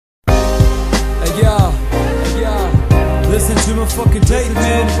Listen to my fucking tape,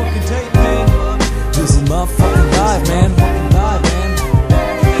 man. This is my fucking life, man.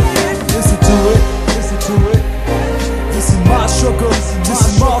 Listen to it. This is my struggle. This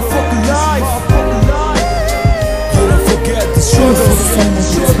is my fucking life. You don't forget the struggle.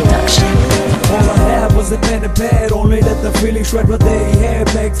 All I had was a pen and pad, only let the feelings shred what they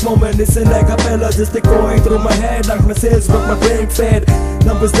had. Next moment it's an accapella, just going through my head like missiles, but my brain fed.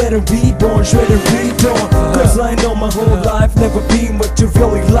 Numbers that are reborn, shred and retorn. Cause I know my whole life never been what you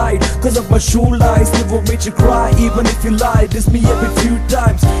really like. Cause of my shoe lies, never made you cry, even if you lied. Diss me every few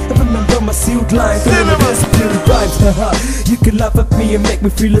times, I remember my suit lines, disputed rhymes. You can laugh at me and make me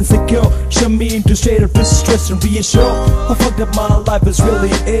feel insecure. Show me into straight up distrust and reassure how fucked up my life is really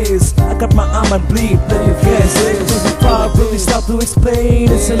is. I got my arm and bleed, let you guess. If I really start to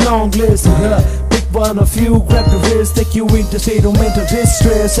explain, it's a long list. Pick one of you, grab the wrist, take you into state of mental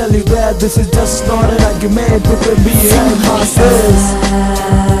distress. Tell you that this is just not an argument between me and my sis.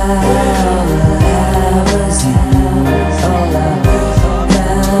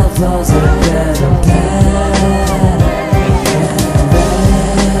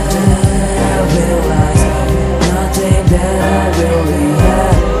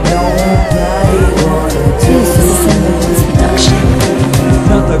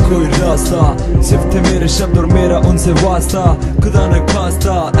 कोई रास्ता सिर्फ थे मेरे शब्द और मेरा उनसे वास्ता खुदा ने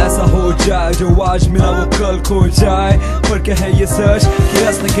खास्ता ऐसा हो जाए जो आज मिला वो कल खो जाए पर क्या है ये सच कि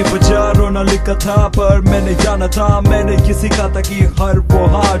हंसने के बजाय रोना लिखा था पर मैंने जाना था मैंने ये सीखा था कि हर वो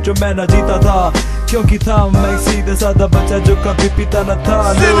हार जो मैं न जीता था क्योंकि था मैं सीधा साधा बच्चा जो कभी पीता न था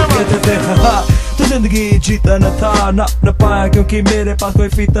लोग कहते थे तो जिंदगी जीता न था न पाया क्योंकि मेरे पास कोई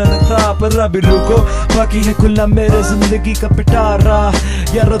फीता न था पर अभी रुको बाकी है खुला मेरे जिंदगी का पिटारा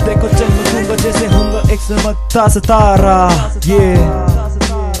यारो देखो चमकूंगा जैसे होऊंगा एक चमकता सितारा yeah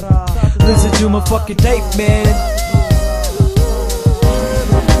listen to my fucking tape man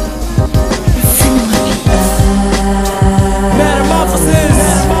METamorphosis